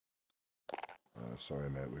Sorry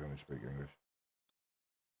mate, we only speak English.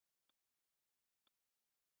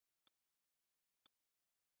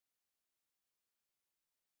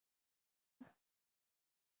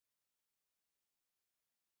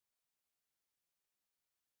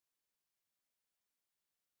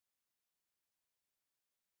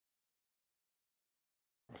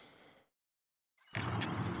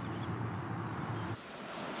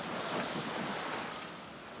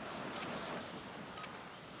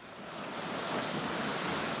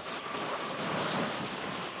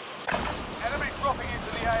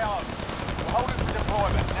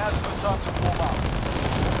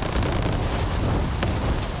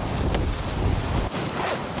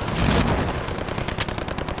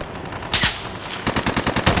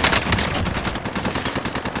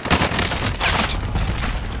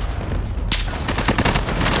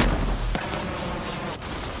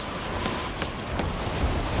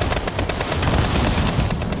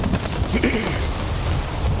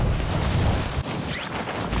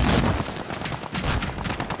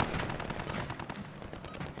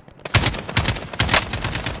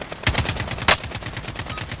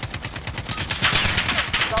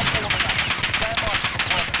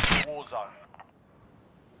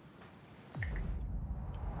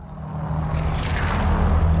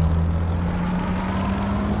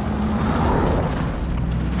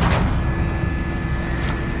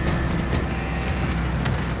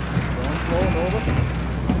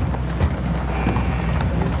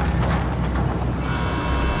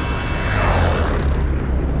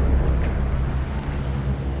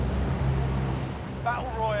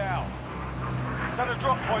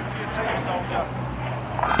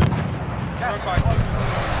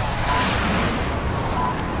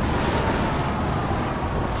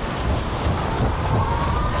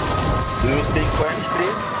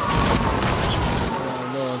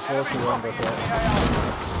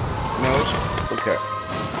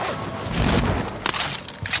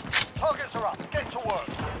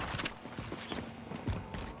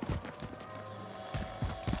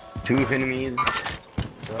 Two enemies.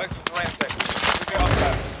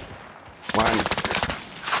 One.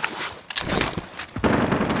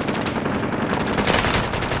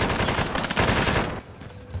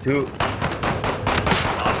 Two.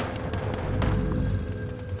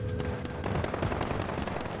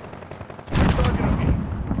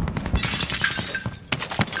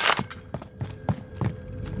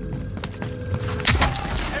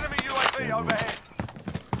 Enemy UAV overhead.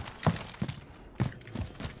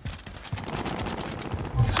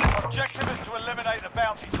 Objective is to eliminate the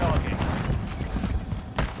bounty target.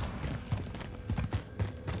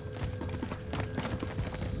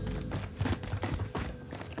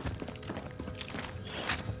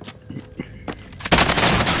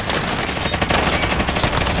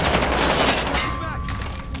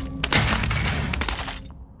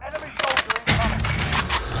 Enemy soldier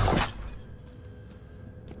incoming.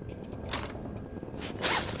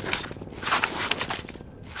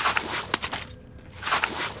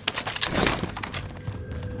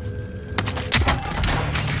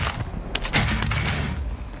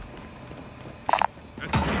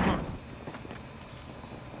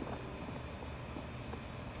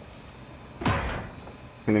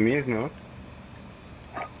 Enemies, no?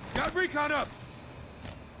 Got recon up!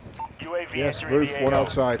 UAV Yes, entering roof, the one AO.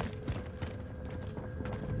 outside.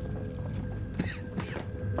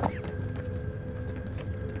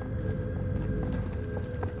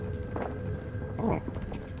 Oh.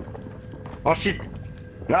 Oh shit!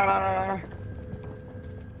 No, no, no, no.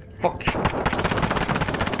 Fuck.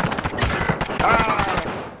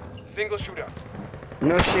 Ah! Single shooter.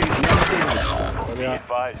 No shit, no shit. Be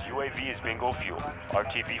advised, UAV is bingo fuel.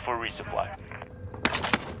 RTB for resupply.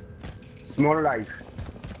 Small life.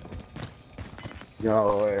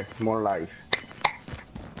 Yo, small life.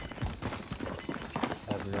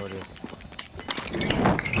 I've noticed.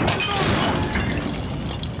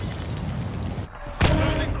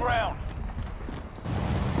 Losing ground.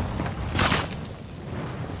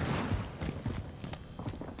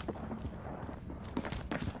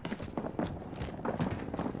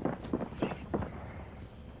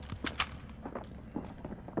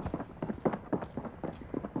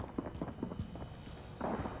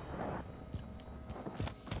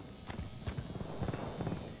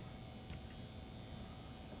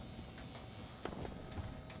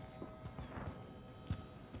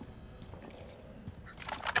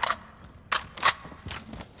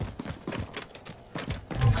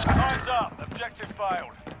 Time's up. Objective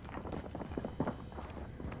failed.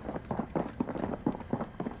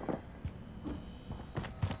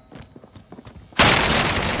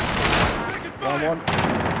 Taking Down fire! one.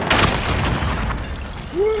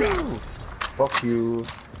 Woo! Fuck you.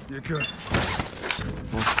 You're good.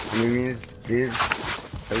 Enemies, please.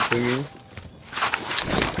 Help me.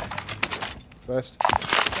 First.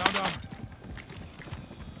 Down.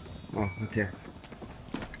 Oh, okay.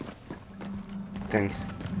 Thanks.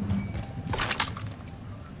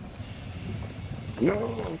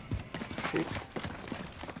 No! Shit.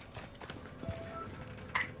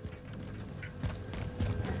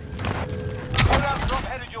 Loadout drop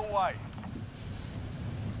headed your way.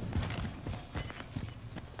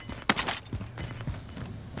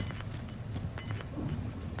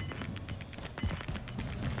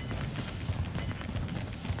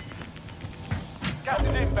 Gas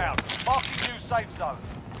is inbound. Marking new safe zone.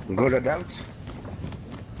 Good adult.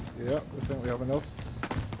 Yeah, I think we have enough.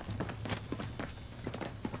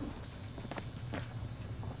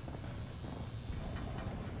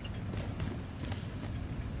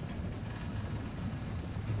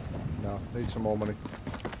 No, need some more money.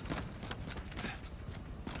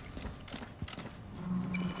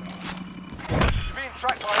 You're being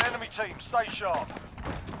tracked by an enemy team. Stay sharp.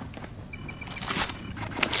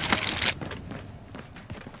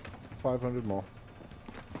 $500 more.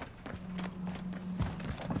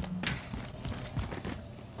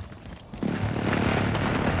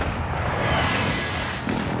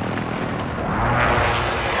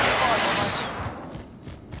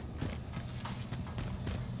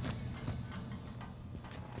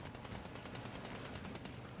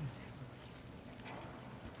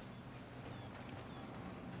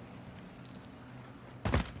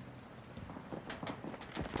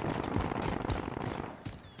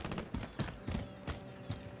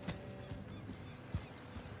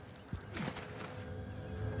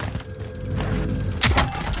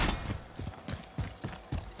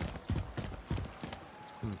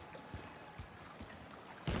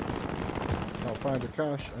 I'll find the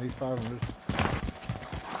cash. I need 500.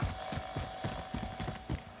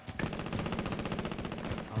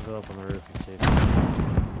 I'll go up on the roof and see.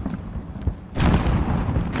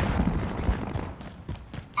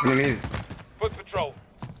 Enemies. Foot patrol.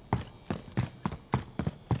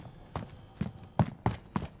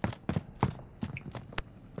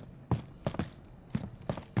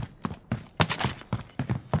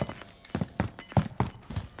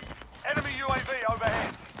 Enemy UAV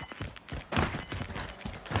overhead.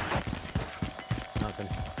 Nothing.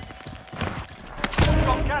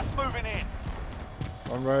 Got gas moving in.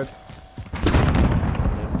 One red.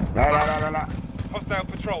 La. Hostile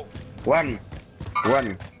patrol. One.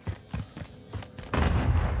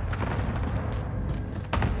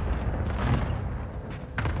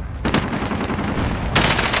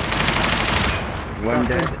 One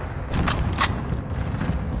dead.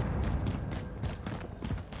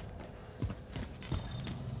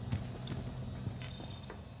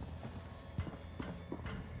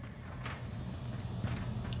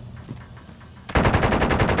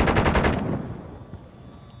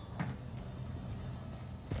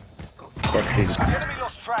 Fucking. The enemy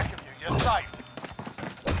lost track of you. You're safe.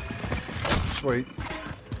 Sweet.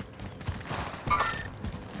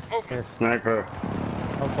 Movement. Sniper.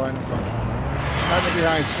 I'm fine. Sniper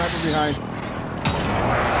behind.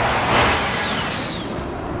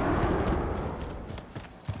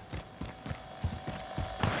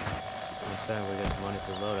 Next time we get the money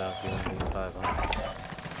for loadout, you want to be 500.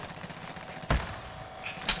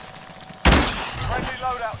 Friendly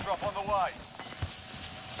loadout drop on the way.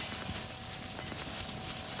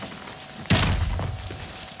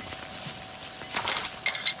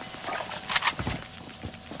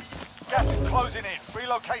 Gas is closing in.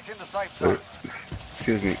 Relocating the safe zone.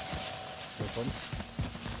 Excuse me. No fun.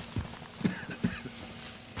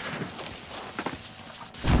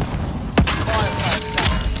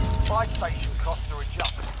 Fire station costs are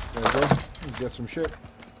adjusted. There we go. Get some shit.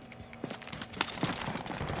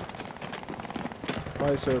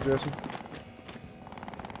 Bye, Sir Jason.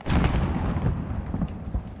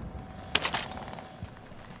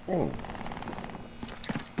 Oh.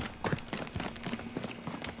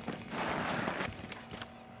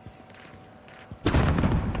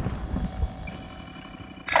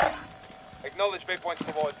 Acknowledge waypoints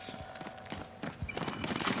towards.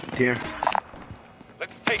 Here.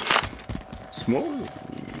 Let's take it. Small. No,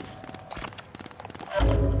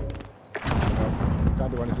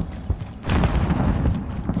 can't do anything.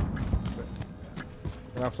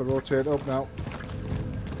 Gonna have to rotate up now.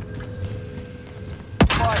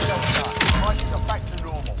 Fire delta. Prices are back to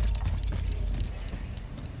normal.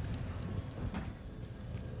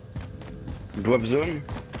 Drop zone.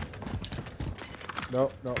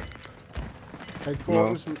 No.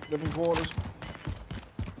 Headquarters, living quarters.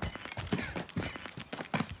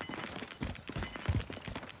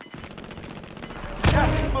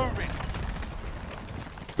 moving.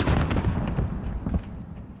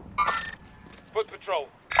 Foot patrol.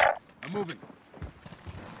 I'm moving.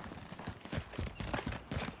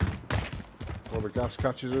 Or the gas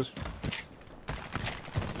catches us.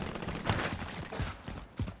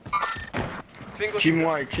 Single Team shooter.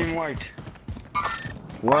 white, team white.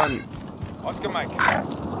 One, Oscar Mike.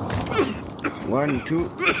 1, 2.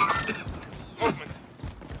 Movement.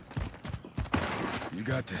 You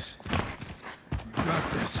got this. You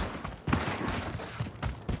got this.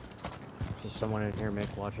 There's someone in here,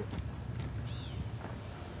 Mick, watch it.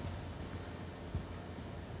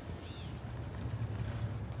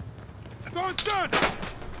 Throwing stun!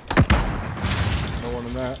 No one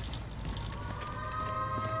in that.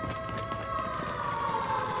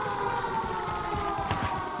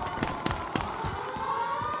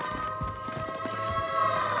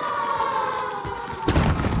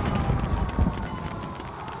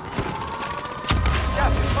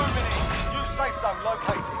 Gas is moving in. New safe zone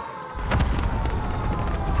located.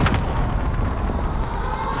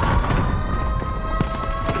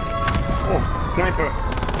 Oh, sniper.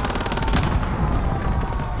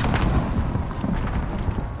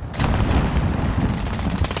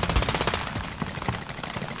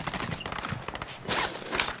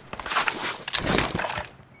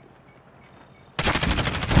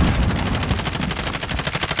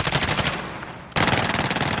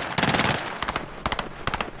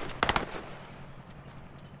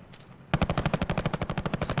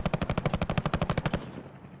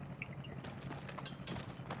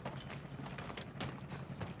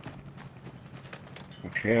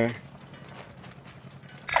 Okay.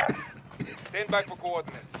 Stand back for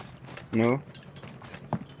coordinates. No.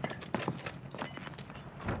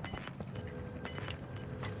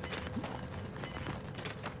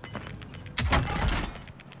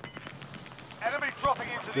 Enemy dropping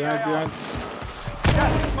into the Behind, AR. behind.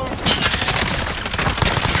 Gas is moving.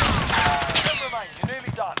 10 remain. You're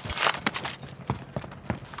nearly done.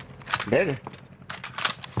 Dead?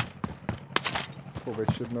 Probably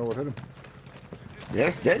should know what hit him.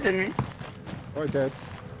 Yes, dead, didn't he? Oh, dead.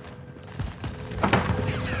 No,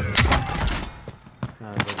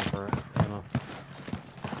 I'm looking for ammo.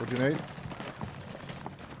 What do you need?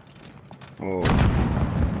 Oh.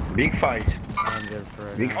 Big fight. I'm good for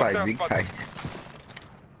it. Big now. fight, Hostile big spotted. fight.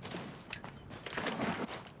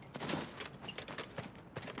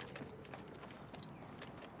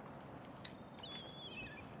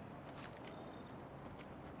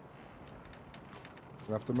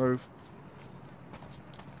 We have to move.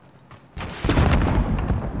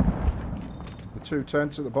 The 2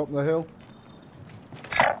 tents at the bottom of the hill.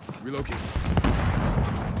 Relocate.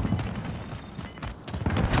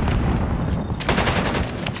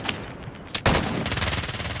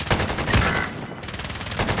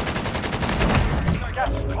 Gas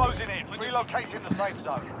is closing in. Relocating the safe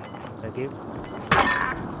zone. Thank you.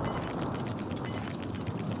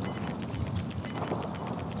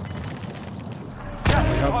 Gas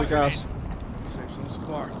We is have the closing gas. in. Safe zone's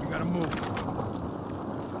far. We gotta move.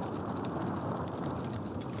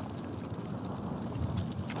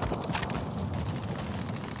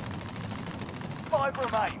 Five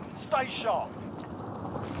remain. Stay sharp.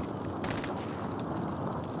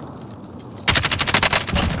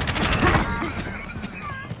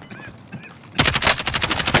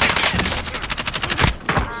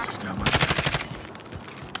 Just got my...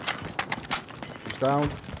 He's down.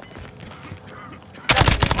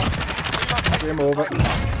 Gas is Game over.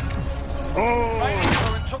 Oh! Main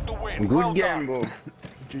crew took the win. Good Well game, done. bro.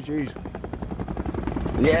 GG's.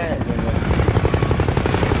 Yeah.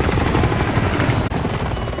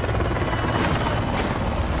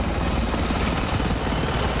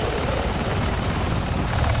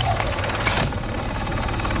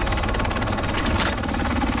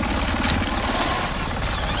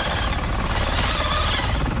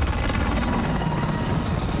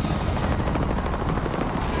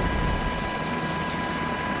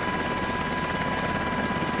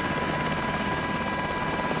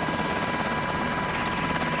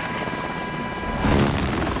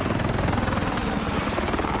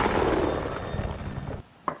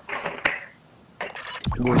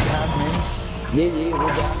 Good job, man. GG,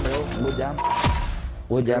 good job, bro. Good job.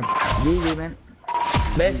 Good job. GG, man.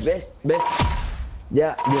 Best.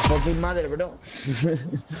 Yeah, you fucking mother, bro.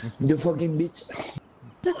 You fucking bitch.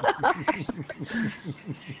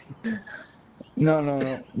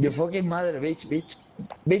 No. You fucking mother, bitch.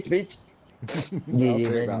 GG, take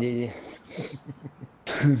man, that. GG.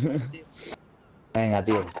 Venga,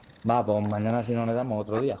 tío. Va, pues mañana si no le damos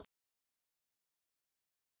otro día.